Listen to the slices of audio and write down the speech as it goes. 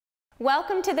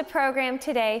Welcome to the program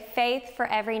today, Faith for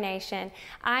Every Nation.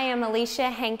 I am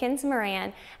Alicia Hankins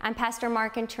Moran. I'm Pastor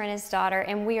Mark and Trina's daughter,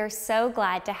 and we are so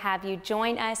glad to have you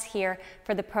join us here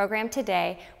for the program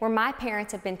today, where my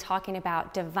parents have been talking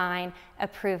about divine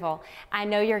approval. I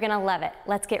know you're going to love it.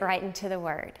 Let's get right into the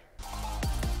Word.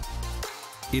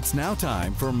 It's now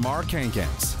time for Mark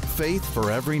Hankins, Faith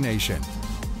for Every Nation.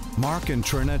 Mark and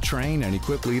Trina train and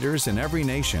equip leaders in every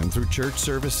nation through church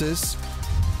services,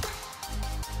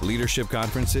 leadership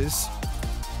conferences,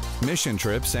 mission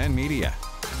trips, and media.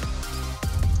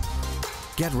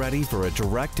 Get ready for a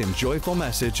direct and joyful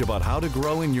message about how to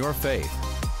grow in your faith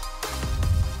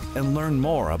and learn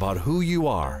more about who you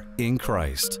are in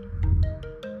Christ.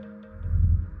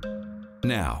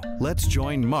 Now, let's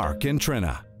join Mark and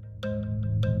Trina.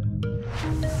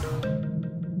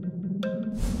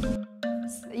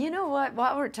 You know what?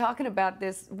 While we're talking about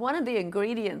this, one of the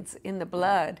ingredients in the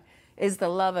blood is the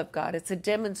love of God. It's a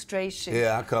demonstration.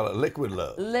 Yeah, I call it liquid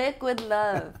love. Liquid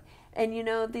love. And you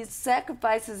know, these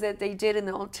sacrifices that they did in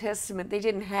the Old Testament, they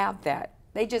didn't have that.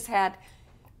 They just had,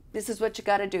 this is what you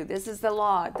got to do. This is the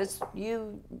law.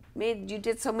 You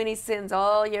did so many sins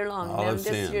all year long. All now of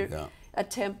this sin, is your yeah.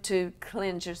 attempt to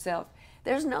cleanse yourself.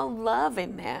 There's no love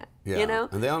in that, Yeah. you know?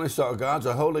 And they only saw God's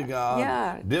a holy God,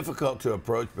 Yeah. difficult to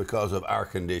approach because of our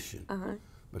condition,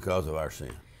 because of our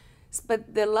sin.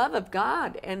 But the love of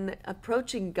God and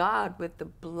approaching God with the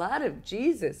blood of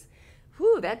Jesus,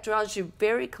 whew, that draws you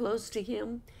very close to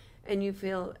Him, and you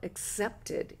feel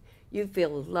accepted. You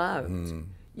feel loved.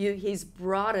 He's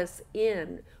brought us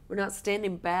in. We're not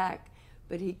standing back,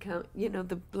 but you know,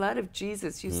 the blood of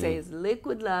Jesus, you say, is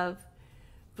liquid love,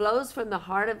 flows from the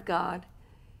heart of God,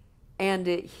 and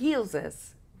it heals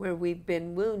us where we've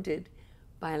been wounded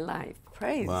by life.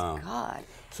 Praise God.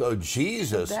 So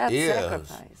Jesus That is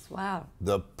sacrifice. Wow.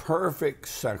 the perfect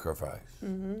sacrifice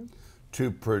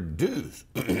to produce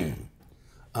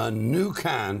a new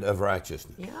kind of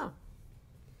righteousness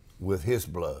with His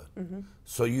blood.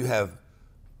 So you have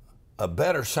a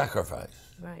better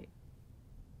sacrifice, Right.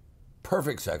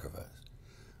 perfect sacrifice,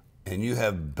 and you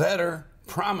have better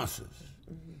promises.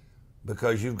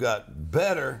 Because you've got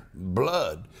better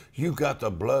blood. You've got the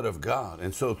blood of God.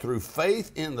 And so through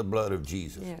faith in the blood of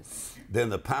Jesus, then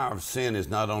the power of sin is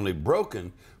not only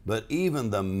broken, but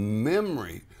even the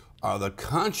memory or the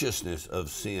consciousness of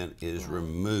sin is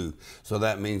removed. So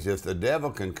that means if the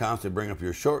devil can constantly bring up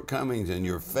your shortcomings and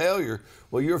your failure,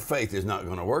 well, your faith is not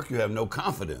going to work. You have no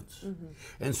confidence.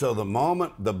 And so the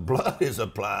moment the blood is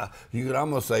applied, you could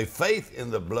almost say faith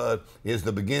in the blood is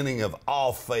the beginning of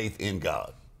all faith in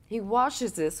God. He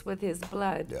washes us with His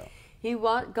blood.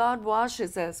 Yeah. God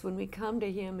washes us when we come to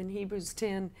Him. In Hebrews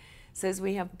 10 says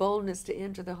we have boldness to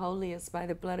enter the holiest by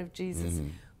the blood of Jesus.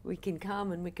 We can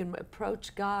come and we can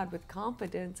approach God with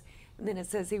confidence. And then it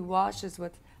says He washes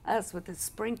us with the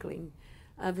sprinkling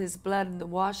of His blood and the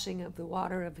washing of the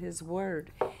water of His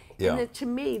word. Yeah. And to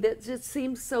me, that just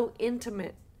seems so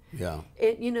intimate. Yeah.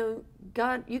 You know,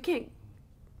 God, you can't,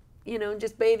 you know,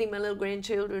 just bathing my little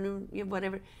grandchildren or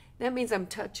whatever. That means I'm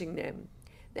touching them.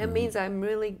 That means I'm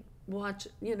really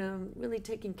really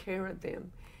taking care of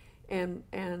them. And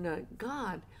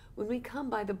God, when we come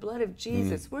by the blood of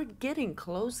Jesus, we're getting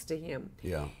close to Him.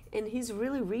 Yeah. And He's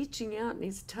really reaching out and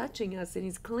He's touching us and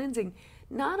He's cleansing,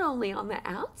 not only on the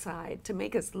outside to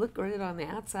make us look good on the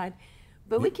outside,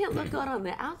 but we can't look good on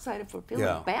the outside if we're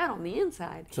feeling bad on the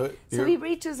inside. So He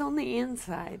reaches on the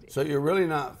inside. So you're really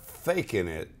not faking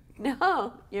it.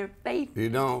 No, you're faithful. You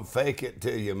don't fake it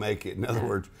till you make it. In other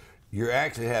words, you're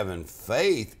actually having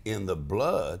faith in the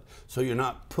blood, so you're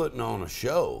not putting on a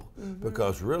show,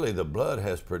 because really the blood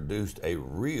has produced a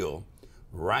real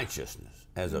righteousness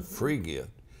as a free gift,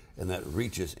 and that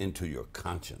reaches into your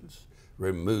conscience,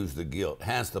 removes the guilt,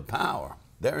 has the power.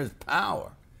 There is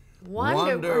power.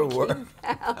 Wonder-working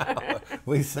power.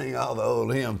 We sing all the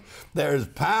old hymns. There's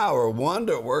power,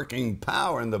 wonder-working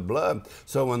power in the blood.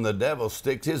 So when the devil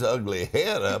sticks his ugly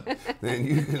head up, then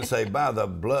you can say, by the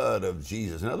blood of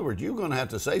Jesus. In other words, you're going to have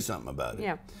to say something about it.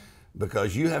 Yeah.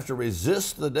 Because you have to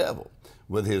resist the devil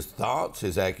with his thoughts,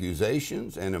 his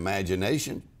accusations, and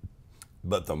imagination.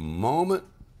 But the moment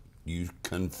you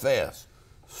confess,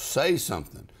 say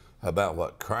something about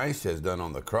what Christ has done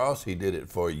on the cross, He did it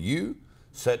for you,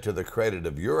 set to the credit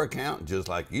of your account, just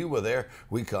like you were there.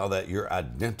 We call that your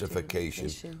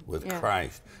identification with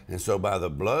Christ. And so by the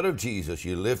blood of Jesus,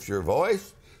 you lift your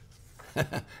voice,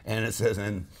 and it says,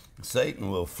 and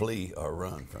Satan will flee or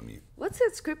run from you. What's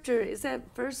that scripture? Is that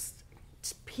 1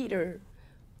 Peter?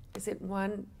 Is it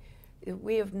 1?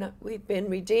 We've been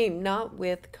redeemed not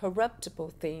with corruptible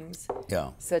things,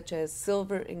 such as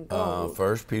silver and gold.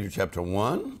 1 Peter chapter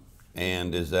 1.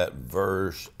 And is that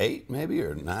verse 8 maybe,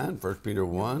 or 9? 1 Peter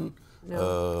 1?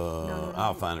 No.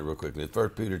 I'll find it real quickly. It's 1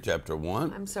 Peter chapter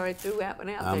 1. I'm sorry, I threw that one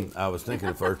out there. I was thinking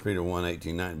of 1 Peter 1,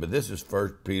 18, 19, but this is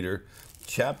 1 Peter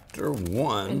chapter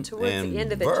 1 And towards the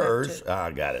end of the verse, chapter.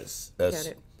 I got it. That's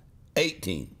Got it.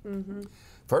 18.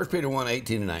 1 Peter 1,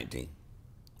 18 and 19,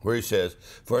 where he says,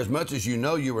 "For as much as you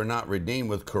know you were not redeemed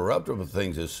with corruptible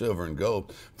things as silver and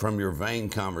gold from your vain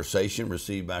conversation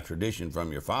received by tradition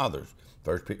from your fathers."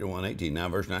 1 Peter 1, 18, now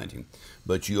verse 19.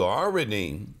 "But you are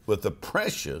redeemed with the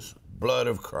precious blood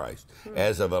of Christ,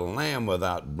 as of a lamb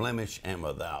without blemish and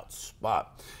without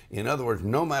spot." In other words,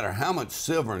 no matter how much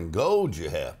silver and gold you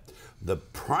have, the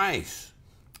price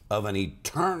of an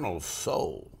eternal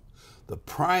soul, the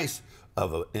price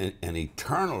of an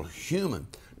eternal human,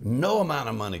 no amount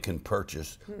of money can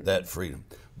purchase that freedom.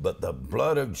 But the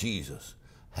blood of Jesus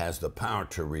has the power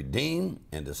to redeem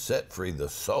and to set free the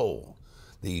soul,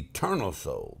 the eternal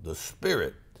soul, the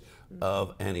spirit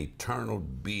of an eternal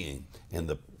being. And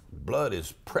the blood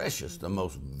is precious, the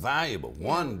most valuable.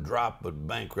 One drop would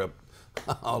bankrupt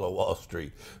all of Wall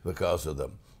Street because of the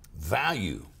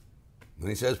value. When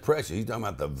he says precious, he's talking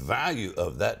about the value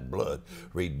of that blood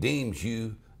redeems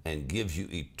you and gives you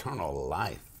eternal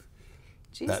life.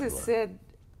 Jesus said,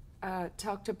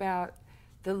 talked about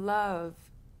the love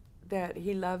that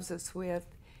he loves us with,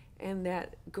 and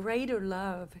that greater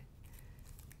love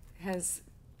has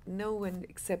no one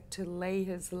except to lay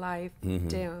his life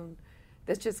down.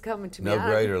 That's just coming to me. No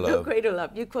greater love. No greater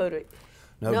love. You quote it.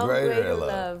 No greater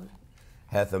love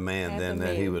hath a man than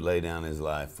that he would lay down his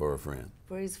life for a friend.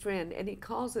 For his friend. And he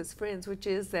calls us friends, which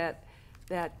is that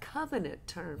covenant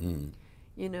term.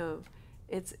 You know,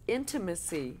 it's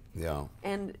intimacy. Yeah.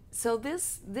 And so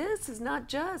this is not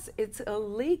just, it's a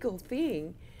legal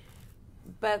thing,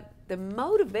 but the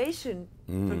motivation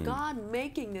for God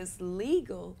making this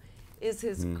legal is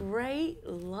his great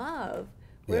love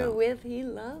wherewith he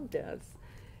loved us.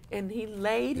 And he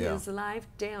laid his life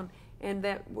down. And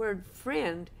that word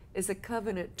friend is a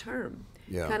covenant term.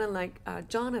 Yeah. Kind of like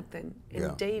Jonathan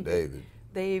and David.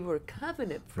 They were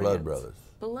covenant friends. Blood brothers.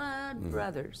 Blood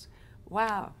brothers.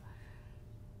 Wow.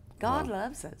 God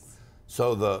loves us.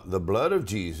 So the blood of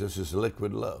Jesus is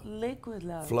liquid love. Liquid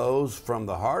love. Flows from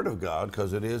the heart of God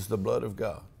because it is the blood of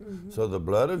God. So the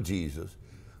blood of Jesus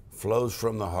flows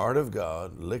from the heart of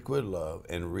God, liquid love,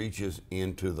 and reaches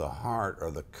into the heart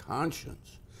or the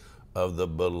conscience of the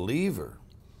believer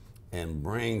and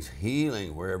brings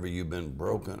healing wherever you've been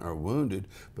broken or wounded,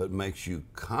 but makes you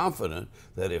confident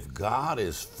that if God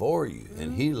is for you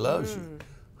and he loves you,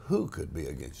 who could be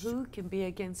against you? Who can be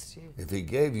against you? If he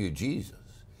gave you Jesus,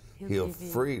 he'll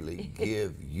freely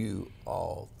give you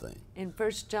all things. In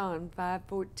 1 John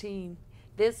 5:14,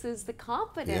 this is the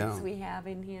confidence we have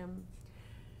in him.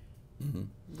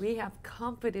 We have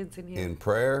confidence in him. In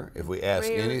prayer, if we ask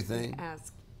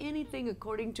anything,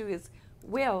 according to his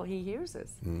will, he hears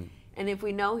us. And if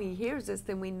we know he hears us,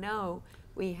 then we know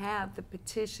we have the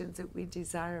petitions that we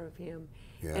desire of him.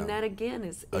 And that again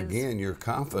is your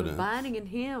confidence. Abiding in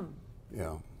him.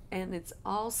 Yeah. And it's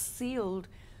all sealed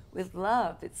with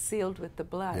love. It's sealed with the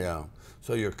blood. Yeah.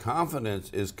 So your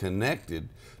confidence is connected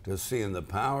to seeing the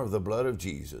power of the blood of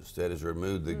Jesus that has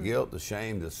removed the guilt, the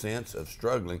shame, the sense of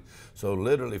struggling. So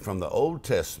literally from the Old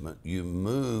Testament, you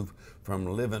move from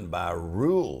living by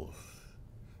rules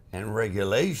and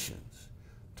regulations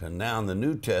to now in the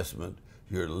New Testament,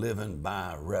 you're living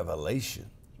by revelation.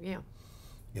 Yeah.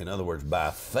 In other words,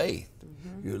 by faith.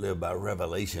 You live by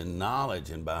revelation,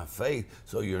 knowledge, and by faith.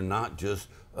 So you're not just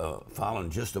following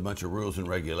just a bunch of rules and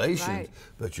regulations,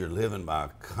 but you're living by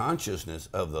consciousness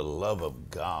of the love of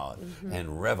God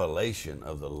and revelation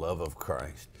of the love of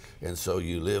Christ. And so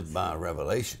you live by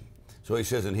revelation. So he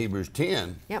says in Hebrews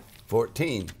 10,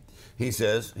 14, he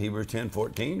says, Hebrews 10,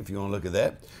 14, if you want to look at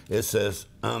that, it says,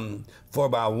 for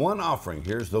by one offering,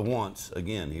 here's the once,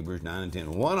 again, Hebrews 9 and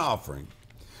 10, one offering,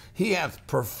 he hath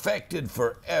perfected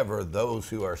forever those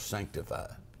who are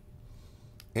sanctified.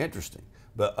 Interesting.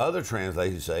 But other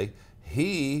translations say,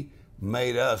 he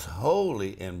made us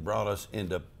holy and brought us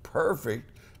into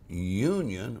perfect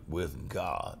union with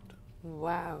God.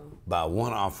 Wow. By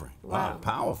one offering. Wow,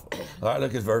 powerful. All right,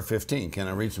 look at verse 15. Can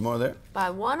I read some more there? By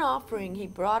one offering, he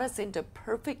brought us into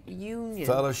perfect union.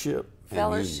 Fellowship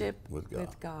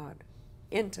with God.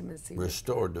 Intimacy.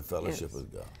 Restored to fellowship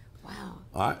with God. Wow.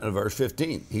 All right, and verse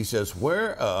 15, he says,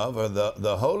 whereof or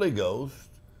the Holy Ghost,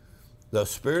 the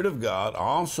Spirit of God,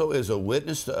 also is a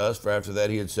witness to us, for after that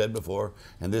he had said before,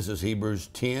 and this is Hebrews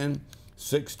 10,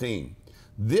 16.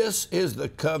 This is the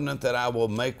covenant that I will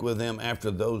make with them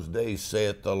after those days,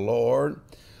 saith the Lord.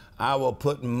 I will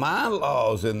put my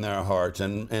laws in their hearts,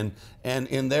 and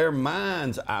in their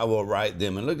minds I will write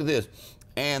them. And look at this.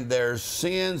 And their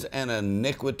sins and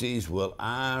iniquities will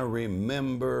I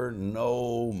remember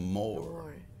no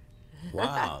more.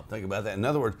 Wow, think about that. In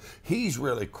other words, he's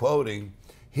really quoting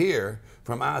here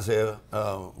from Isaiah,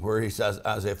 where he says,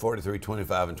 Isaiah 43,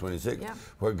 25 and 26,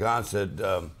 where God said,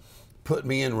 put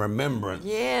me in remembrance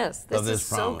of this promise.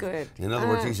 So good. In other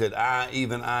words, he said, I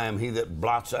am he that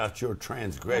blots out your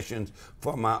transgressions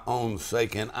for my own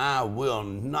sake, and I will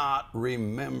not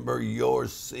remember your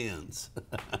sins.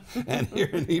 And here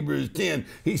in Hebrews 10,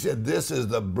 he said, this is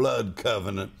the blood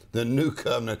covenant, the new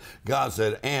covenant. God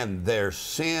said, and their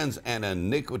sins and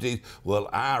iniquities will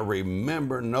I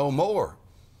remember no more.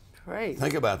 Right.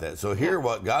 Think about that. So here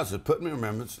what God said, put me in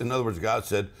remembrance. In other words, God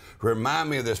said, remind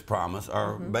me of this promise,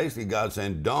 or basically God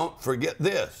saying, don't forget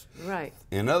this. Right.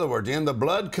 In other words, in the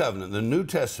blood covenant, the New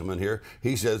Testament here,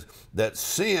 he says that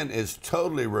sin is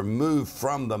totally removed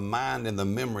from the mind and the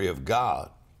memory of God.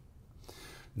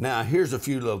 Now, here's a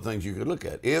few little things you could look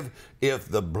at. If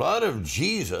the blood of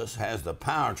Jesus has the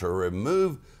power to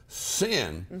remove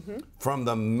sin from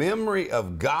the memory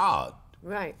of God,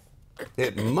 right,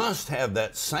 it must have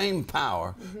that same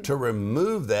power to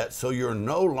remove that, so you're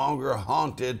no longer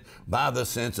haunted by the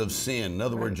sense of sin. In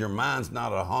other words, your mind's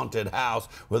not a haunted house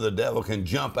where the devil can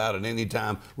jump out at any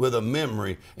time with a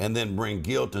memory and then bring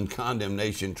guilt and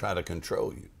condemnation, try to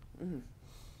control you.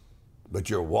 But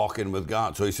you're walking with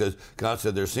God. So he says, God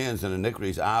said, their sins and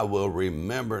iniquities I will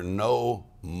remember no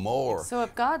more. So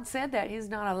if God said that, he's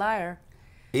not a liar.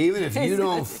 Even if you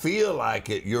don't feel like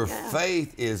it, your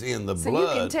faith is in the blood.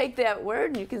 So you can take that word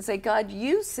and you can say, God,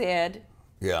 you said,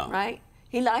 right?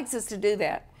 He likes us to do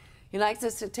that. He likes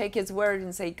us to take his word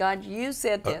and say, God, you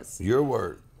said this. Your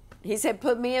word. He said,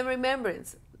 put me in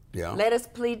remembrance. Yeah. Let us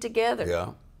plead together. Yeah.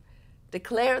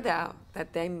 Declare thou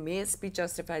that they must be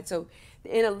justified. So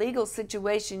in a legal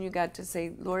situation, you got to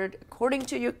say, Lord, according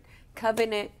to your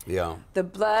covenant, the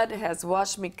blood has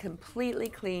washed me completely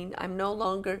clean. I'm no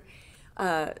longer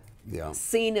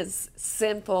seen as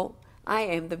sinful. I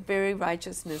am the very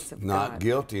righteousness of God. Not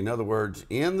guilty. In other words,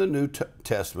 in the New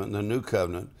Testament, the New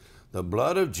Covenant, the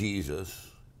blood of Jesus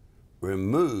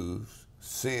removes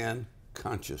sin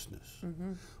consciousness.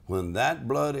 When that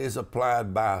blood is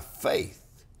applied by faith,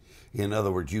 in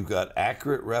other words, you've got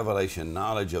accurate revelation,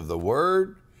 knowledge of the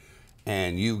Word,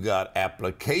 and you've got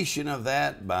application of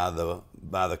that by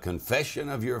the confession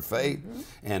of your faith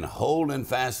and holding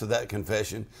fast to that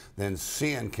confession, then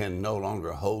sin can no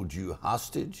longer hold you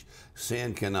hostage.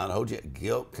 Sin cannot hold you.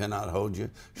 Guilt cannot hold you.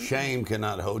 Shame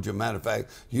cannot hold you. Matter of fact,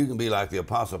 you can be like the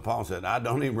Apostle Paul said, I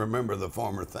don't even remember the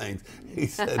former things. He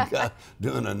said, God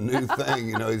doing a new thing.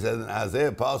 You know, he said in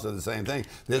Isaiah, Paul said the same thing.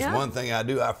 This one thing I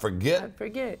do, I forget. I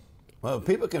forget. Well,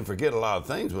 people can forget a lot of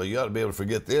things. Well, you ought to be able to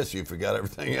forget this. You forgot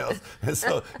everything else. And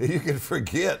so you can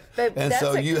forget. And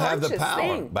so you have the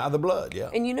power by the blood.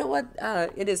 Yeah. And you know what?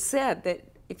 It is said that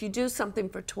if you do something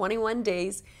for 21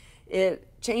 days, it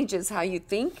changes how you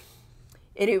think.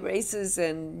 It erases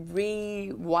and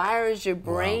rewires your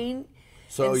brain. Wow.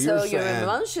 So, your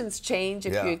emotions change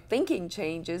if your thinking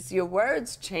changes, your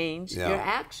words change, your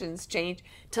actions change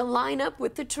to line up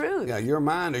with the truth. Yeah, your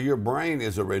mind or your brain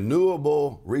is a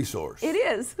renewable resource. It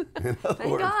is. In other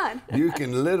words, God. You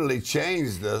can literally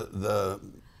change the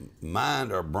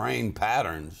mind or brain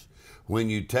patterns when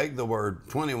you take the word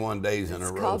 21 days in a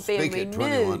row, speak it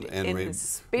 21 and in the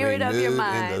spirit of your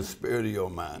mind. In the spirit of your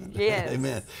mind. Yes.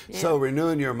 Amen. Yes. So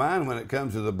renewing your mind when it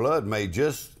comes to the blood may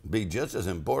be just as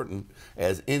important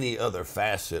as any other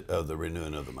facet of the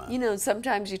renewing of the mind. You know,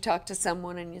 sometimes you talk to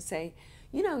someone and you say,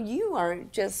 you know, you are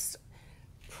just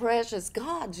precious.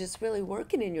 God's just really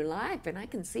working in your life, and I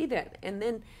can see that. And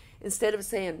then instead of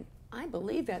saying, I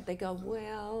believe that, they go,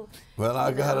 well,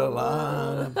 I got a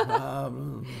lot of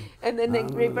problems. And then they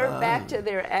revert back to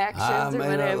their actions or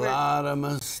whatever. I made a lot of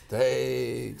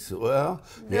mistakes. Well,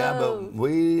 yeah, but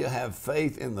we have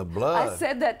faith in the blood. I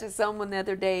said that to someone the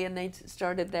other day, and they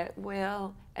started that,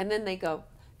 and then they go,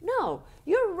 no,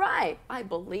 you're right. I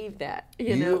believe that,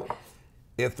 you know.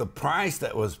 If the price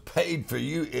that was paid for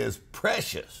you is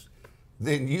precious,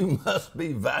 then you must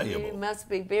be valuable. You must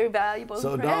be very valuable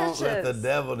and precious. So don't let the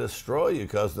devil destroy you,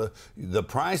 because the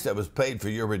price that was paid for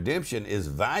your redemption is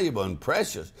valuable and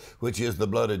precious, which is the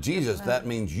blood of Jesus. That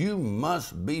means you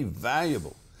must be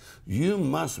valuable. You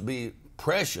must be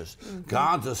precious.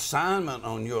 God's assignment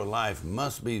on your life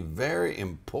must be very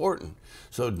important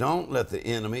So don't let the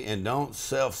enemy, and don't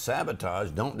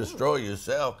self-sabotage, don't destroy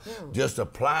yourself. Just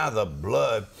apply the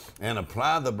blood, and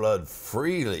apply the blood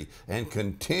freely and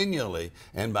continually.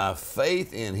 And by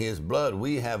faith in his blood,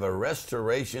 we have a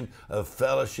restoration of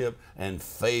fellowship and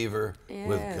favor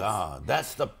with God.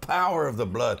 That's the power of the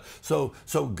blood. So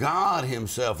God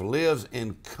himself lives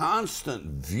in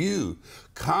constant view,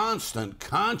 constant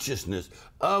consciousness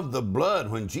of the blood.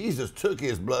 When Jesus took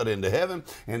his blood into heaven,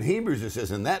 in Hebrews it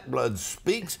says, and that blood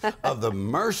speaks of the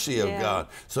mercy of God.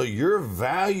 So your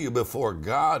value before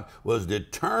God was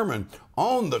determined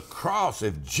on the cross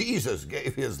if Jesus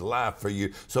gave his life for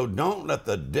you. So don't let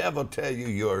the devil tell you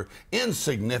you're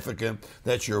insignificant,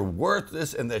 that you're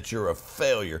worthless, and that you're a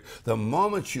failure. The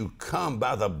moment you come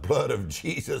by the blood of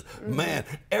Jesus, man,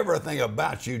 everything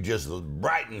about you just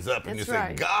brightens up, and you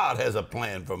say, God has a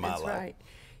plan for my life. That's right.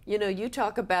 You know, you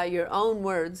talk about your own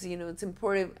words. You know, it's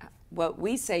important what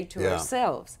we say to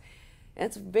ourselves.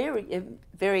 It's very,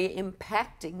 very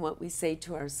impacting what we say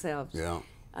to ourselves. Yeah.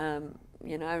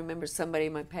 You know, I remember somebody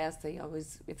in my past, they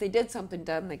always, if they did something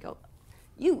dumb, they go,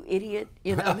 you idiot,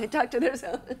 you know, they talk to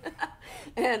themselves.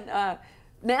 And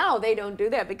now they don't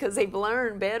do that because they've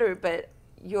learned better, but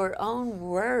your own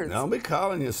words. Don't be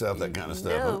calling yourself that kind of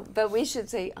stuff. No, but we should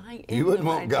say, I am. You wouldn't the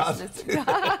want God righteousness.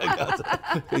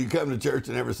 you come to church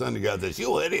and every Sunday God says,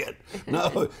 you idiot.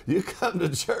 No, you come to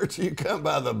church, you come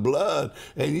by the blood,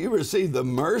 and you receive the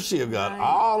mercy of God. Right.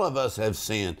 All of us have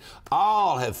sinned.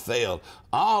 All have failed.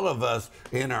 All of us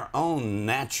in our own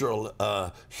natural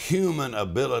human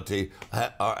ability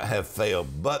have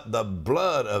failed. But the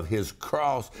blood of his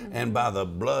cross and by the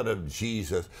blood of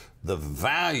Jesus, the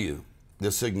value,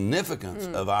 the significance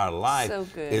of our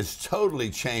life is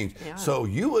totally changed. Yeah. So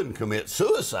you wouldn't commit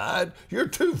suicide. You're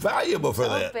too valuable for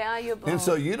that. Valuable. And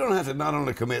so you don't have to not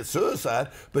only commit suicide,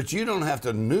 but you don't have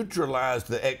to neutralize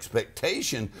the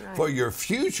expectation for your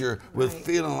future with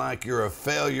feeling like you're a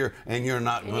failure and you're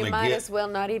not going to get. You might as well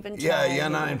not even try. Yeah, you're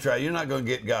not even try. You're not going to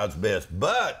get God's best.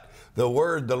 But the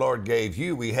word the Lord gave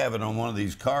you, we have it on one of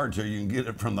these cards here. You can get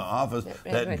it from the office,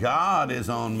 that God is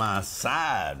on my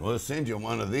side. We'll send you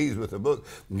one of these with the book.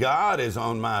 God is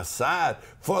on my side,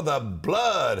 for the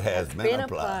blood has been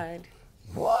applied.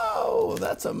 Whoa,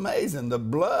 that's amazing. The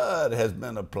blood has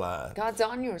been applied. God's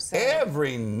on your side.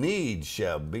 Every need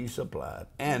shall be supplied,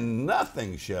 and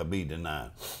nothing shall be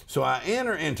denied. So I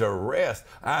enter into rest.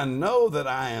 I know that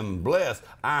I am blessed.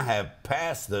 I have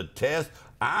passed the test.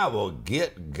 I will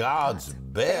get God's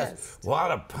best. What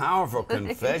a powerful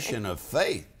confession of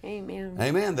faith. Amen.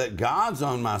 Amen. That God's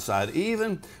on my side,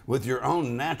 even with your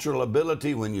own natural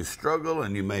ability when you struggle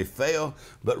and you may fail.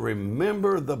 But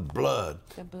remember the blood.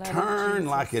 The blood Turn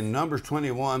like in Numbers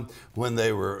 21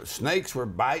 when snakes were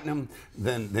biting them.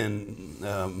 Then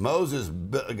Moses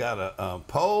got a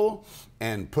pole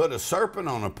and put a serpent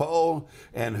on a pole,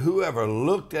 and whoever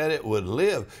looked at it would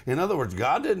live. In other words,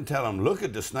 God didn't tell them, look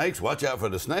at the snakes, watch out for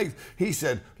the snakes. He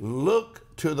said,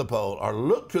 look to the pole, or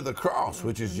look to the cross,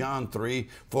 which is John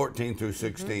 3:14 through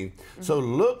 16. So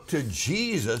look to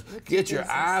Jesus. Get your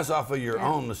eyes off of your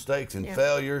own mistakes and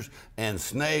failures and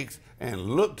snakes, and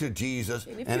look to Jesus.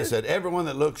 And it said, everyone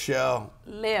that looks shall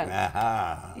live.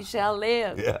 Aha. You shall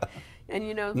live. Yeah. And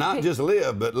you know, not just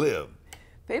live, but live.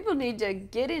 People need to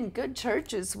get in good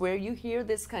churches where you hear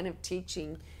this kind of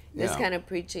teaching, this kind of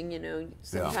preaching. You know,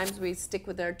 sometimes we stick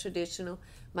with our traditional.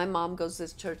 My mom goes to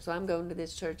this church, so I'm going to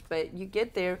this church. But you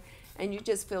get there and you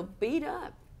just feel beat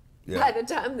up. By the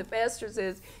time the pastor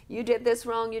says, you did this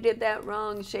wrong, you did that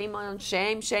wrong, shame on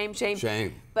shame, shame, shame.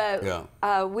 Shame. But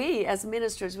we, as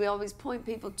ministers, we always point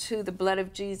people to the blood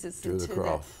of Jesus and to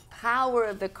the power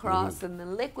of the cross and the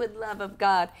liquid love of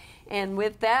God. And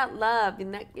with that love,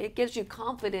 it gives you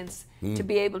confidence to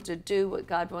be able to do what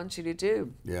God wants you to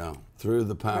do. Yeah, through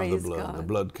the power of the blood, the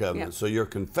blood covenant. So your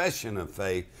confession of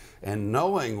faith and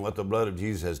knowing what the blood of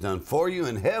Jesus has done for you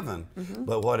in heaven,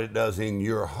 but what it does in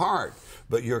your heart.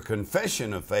 But your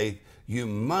confession of faith, you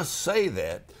must say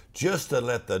that just to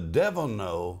let the devil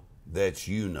know that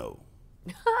you know.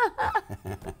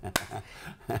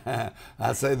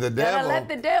 I say the devil. Let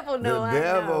the devil know. The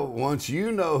devil, once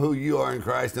you know who you are in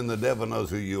Christ, and the devil knows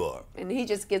who you are. And he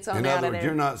just gets on out of there. In other words,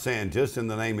 you're not saying just in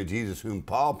the name of Jesus, whom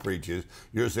Paul preaches.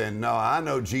 You're saying, no, I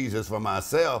know Jesus for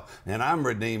myself, and I'm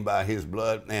redeemed by his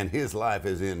blood, and his life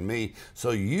is in me.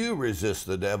 So you resist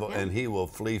the devil, and he will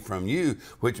flee from you,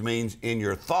 which means in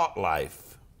your thought life.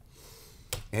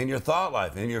 In your thought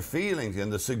life, in your feelings,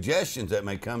 and the suggestions that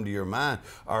may come to your mind,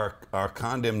 are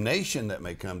condemnation that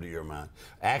may come to your mind,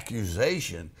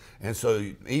 accusation, and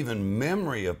so even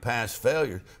memory of past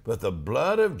failures. But the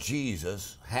blood of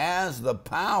Jesus has the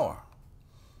power.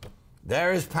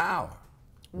 There is power.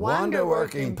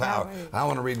 Wonder-working power. I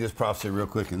want to read this prophecy real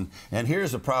quick. And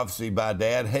here's a prophecy by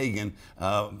Dad Hagin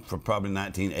from probably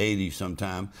 1980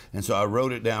 sometime. And so I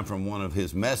wrote it down from one of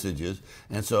his messages.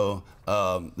 And so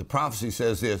the prophecy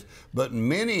says this: but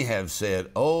many have said,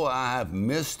 oh, I have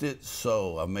missed it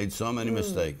so. I've made so many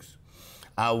mistakes.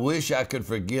 I wish I could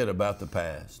forget about the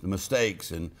past, the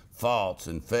mistakes and faults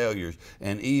and failures,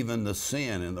 and even the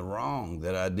sin and the wrong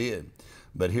that I did.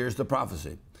 But here's the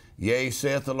prophecy. Yea,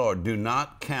 saith the Lord, do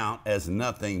not count as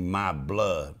nothing my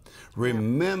blood.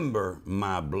 Remember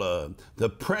my blood, the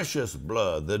precious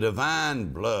blood, the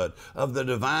divine blood of the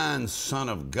divine Son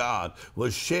of God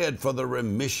was shed for the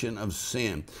remission of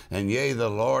sin. And yea, the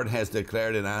Lord has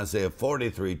declared in Isaiah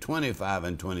 43, 25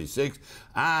 and 26,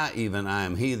 I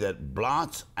am he that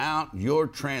blots out your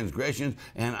transgressions,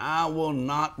 and I will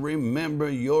not remember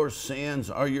your sins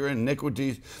or your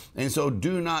iniquities. And so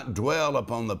do not dwell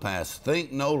upon the past.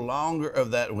 Think no longer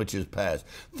of that which is past.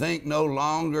 Think no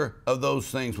longer of those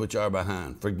things which are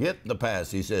behind. Forget the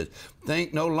past, he says.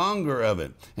 Think no longer of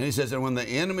it. And he says, and when the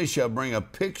enemy shall bring a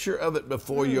picture of it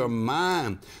before your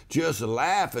mind, just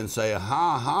laugh and say,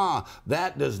 ha ha,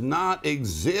 that does not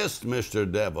exist, Mr.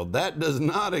 Devil. That does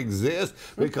not exist,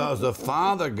 because the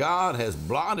Father God has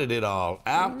blotted it all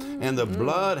out, and the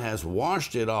blood has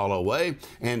washed it all away.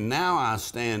 And now I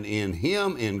stand in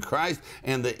him, in Christ,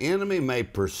 and the enemy may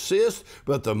persist,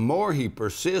 but the more he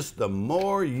persists, the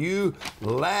more you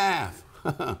laugh.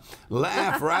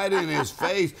 Laugh right in his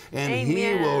face, and Amen.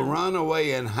 He will run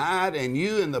away and hide, and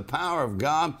you in the power of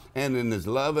God and in his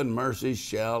love and mercy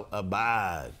shall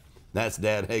abide. That's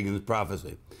Dad Hagin's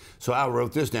prophecy. So I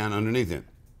wrote this down underneath it.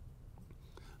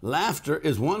 Laughter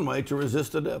is one way to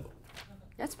resist the devil.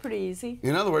 That's pretty easy.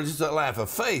 In other words, it's a laugh of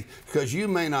faith, because you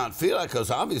may not feel it,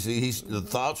 because obviously the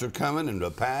thoughts are coming, and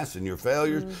the past and your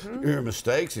failures, your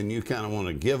mistakes, and you kind of want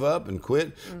to give up and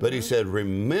quit. But he said,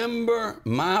 remember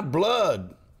my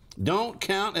blood. Don't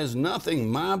count as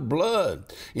nothing my blood.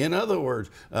 In other words,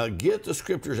 get the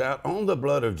scriptures out on the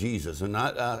blood of Jesus. And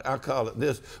I call it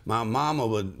this: my mama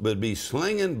would be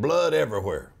slinging blood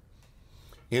everywhere.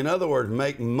 In other words,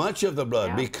 make much of the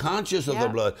blood. Yeah. Be conscious of the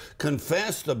blood.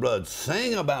 Confess the blood.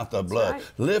 Sing about the blood. Right.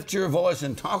 Lift your voice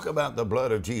and talk about the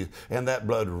blood of Jesus. And that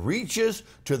blood reaches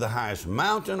to the highest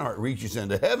mountain, or it reaches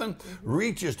into heaven,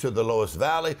 reaches to the lowest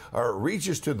valley, or it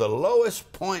reaches to the lowest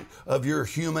point of your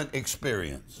human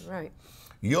experience. Right.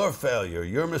 Your failure,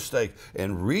 your mistake,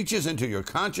 and reaches into your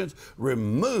conscience,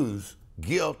 removes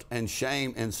guilt and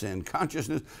shame and sin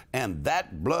consciousness, and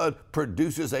that blood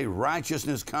produces a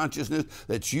righteousness consciousness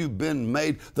that you've been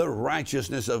made the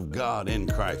righteousness of God in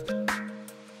Christ.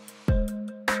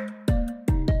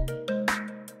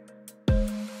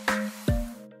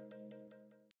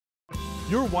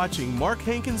 You're watching Mark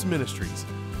Hankins Ministries,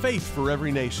 Faith for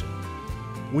Every Nation.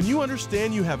 When you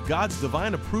understand you have God's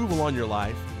divine approval on your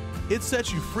life, it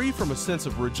sets you free from a sense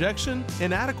of rejection,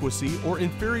 inadequacy, or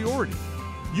inferiority.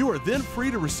 You are then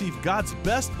free to receive God's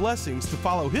best blessings to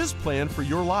follow His plan for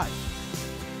your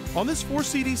life. On this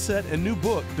 4-CD set and new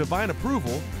book, Divine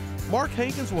Approval, Mark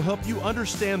Hankins will help you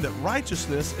understand that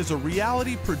righteousness is a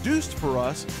reality produced for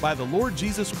us by the Lord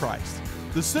Jesus Christ.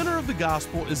 The center of the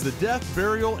gospel is the death,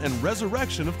 burial, and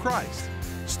resurrection of Christ.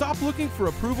 Stop looking for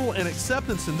approval and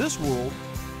acceptance in this world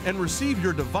and receive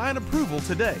your divine approval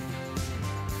today.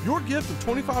 Your gift of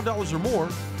 $25 or more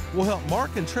will help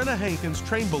Mark and Trina Hankins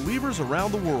train believers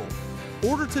around the world.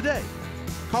 Order today.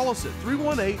 Call us at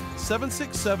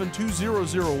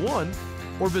 318-767-2001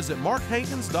 or visit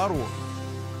markhankins.org.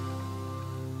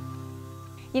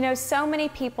 You know, so many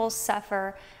people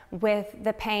suffer with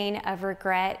the pain of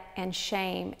regret and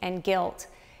shame and guilt,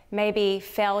 maybe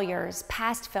failures,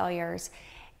 past failures.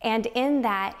 And in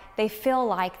that, they feel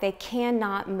like they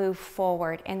cannot move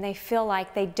forward, and they feel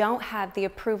like they don't have the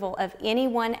approval of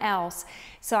anyone else,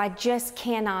 so I just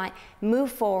cannot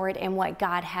move forward in what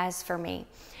God has for me.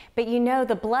 But you know,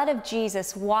 the blood of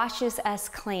Jesus washes us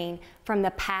clean from the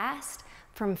past,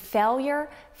 from failure,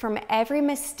 from every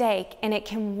mistake, and it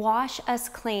can wash us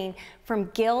clean from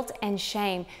guilt and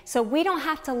shame. So we don't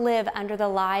have to live under the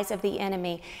lies of the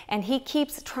enemy. And he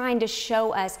keeps trying to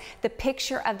show us the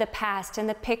picture of the past and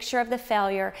the picture of the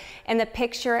failure and the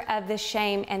picture of the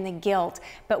shame and the guilt.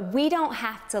 But we don't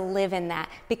have to live in that,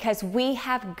 because we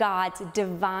have God's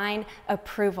divine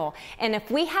approval. And if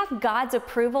we have God's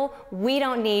approval, we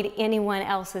don't need anyone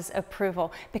else's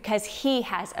approval, because He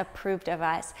has approved of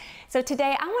us. So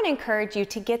today I want to encourage you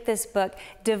to get this book,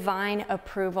 Divine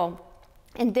Approval.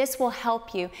 And this will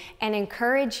help you and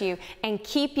encourage you and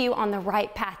keep you on the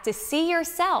right path to see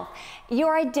yourself,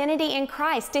 your identity in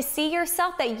Christ, to see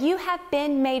yourself that you have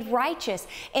been made righteous.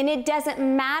 And it doesn't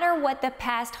matter what the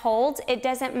past holds. It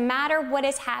doesn't matter what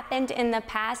has happened in the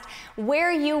past,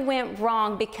 where you went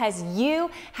wrong, because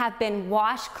you have been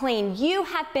washed clean. You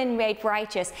have been made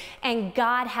righteous, and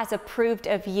God has approved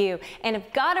of you. And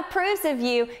if God approves of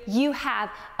you, you have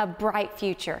a bright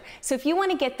future. So if you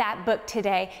want to get that book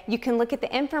today, you can look at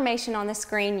the information on the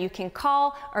screen. You can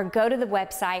call or go to the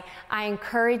website. I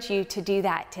encourage you to do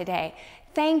that today.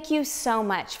 Thank you so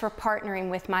much for partnering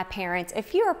with my parents.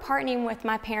 If you are partnering with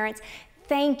my parents,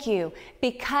 thank you.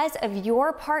 Because of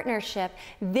your partnership,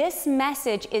 this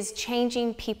message is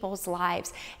changing people's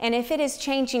lives. And if it is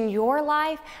changing your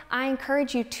life, I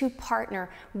encourage you to partner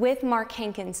with Mark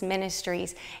Hankins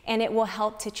Ministries, and it will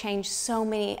help to change so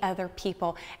many other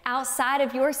people outside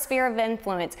of your sphere of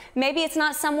influence. Maybe it's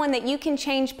not someone that you can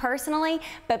change personally,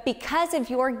 but because of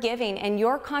your giving and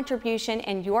your contribution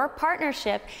and your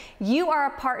partnership, you are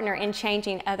a partner in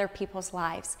changing other people's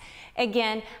lives.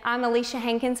 Again, I'm Alicia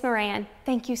Hankins Moran.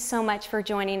 Thank you so much for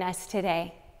joining us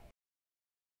today.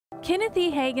 Kenneth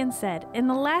E. Hagin said, "In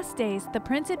the last days, the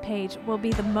printed page will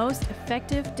be the most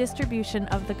effective distribution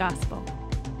of the gospel."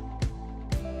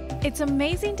 It's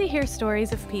amazing to hear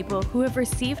stories of people who have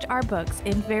received our books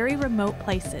in very remote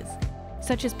places,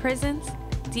 such as prisons,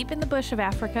 deep in the bush of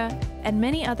Africa, and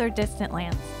many other distant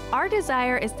lands. Our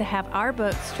desire is to have our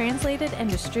books translated and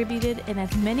distributed in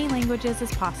as many languages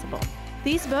as possible.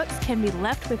 These books can be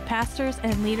left with pastors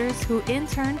and leaders who in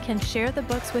turn can share the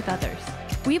books with others.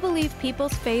 We believe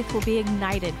people's faith will be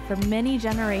ignited for many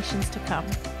generations to come.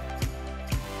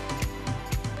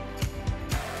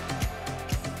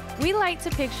 We like to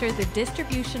picture the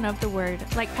distribution of the word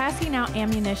like passing out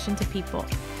ammunition to people.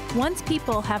 Once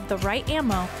people have the right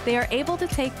ammo, they are able to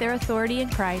take their authority in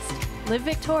Christ, live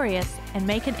victorious, and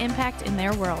make an impact in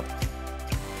their world.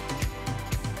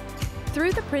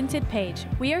 Through the printed page,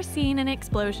 we are seeing an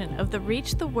explosion of the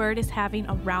reach the word is having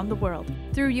around the world.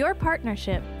 Through your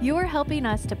partnership, you are helping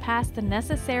us to pass the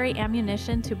necessary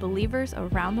ammunition to believers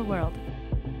around the world.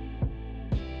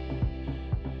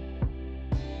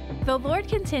 The Lord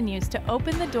continues to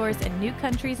open the doors in new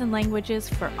countries and languages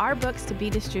for our books to be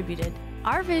distributed.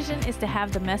 Our vision is to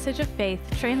have the message of faith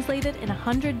translated in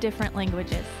 100 different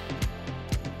languages.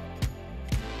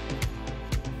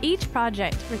 Each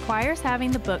project requires having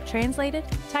the book translated,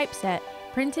 typeset,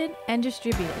 printed, and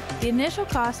distributed. The initial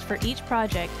cost for each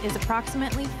project is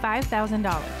approximately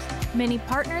 $5,000. Many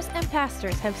partners and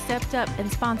pastors have stepped up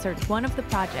and sponsored one of the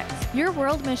projects. Your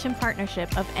World Mission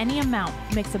partnership of any amount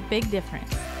makes a big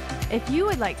difference. If you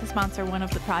would like to sponsor one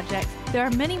of the projects, there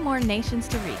are many more nations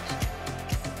to reach.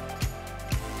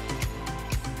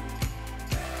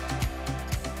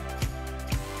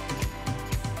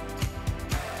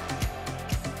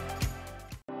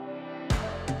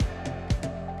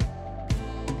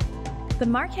 The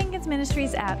Mark Hankins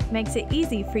Ministries app makes it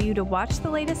easy for you to watch the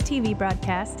latest TV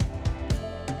broadcast,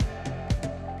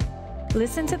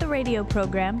 listen to the radio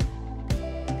program,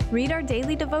 read our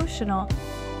daily devotional,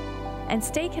 and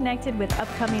stay connected with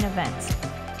upcoming events.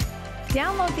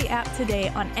 Download the app today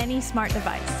on any smart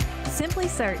device. Simply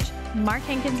search Mark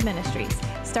Hankins Ministries.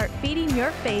 Start feeding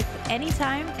your faith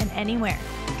anytime and anywhere.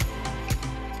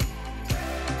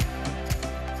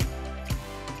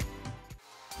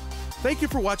 Thank you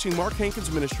for watching Mark Hankins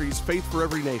Ministries, Faith for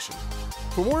Every Nation.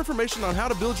 For more information on how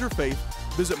to build your faith,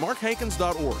 visit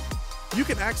markhankins.org. You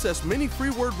can access many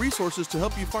free word resources to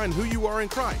help you find who you are in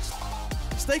Christ.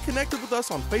 Stay connected with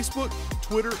us on Facebook,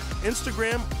 Twitter,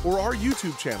 Instagram, or our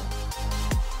YouTube channel.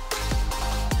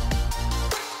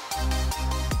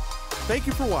 Thank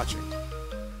you for watching.